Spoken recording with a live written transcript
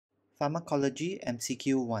Pharmacology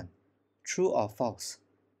MCQ 1. True or false?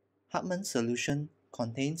 Hartmann's solution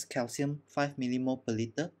contains calcium 5 mmol per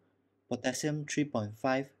liter, potassium 3.5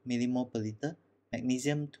 mmol per liter,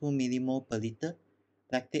 magnesium 2 mmol per liter,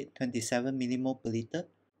 lactate 27 mmol per liter,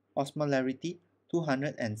 osmolarity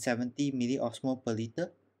 270 milliosmol per liter.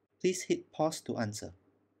 Please hit pause to answer.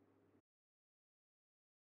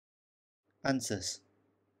 Answers.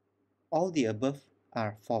 All the above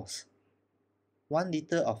are false. 1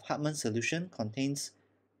 liter of Hartmann's solution contains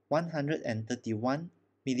 131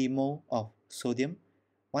 millimole of sodium,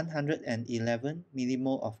 111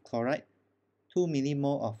 millimole of chloride, 2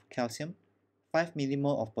 millimole of calcium, 5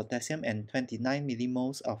 millimole of potassium, and 29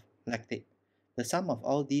 millimoles of lactate. The sum of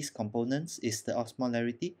all these components is the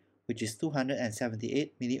osmolarity, which is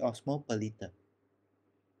 278 milliosmol per liter.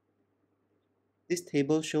 This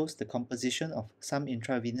table shows the composition of some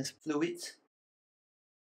intravenous fluids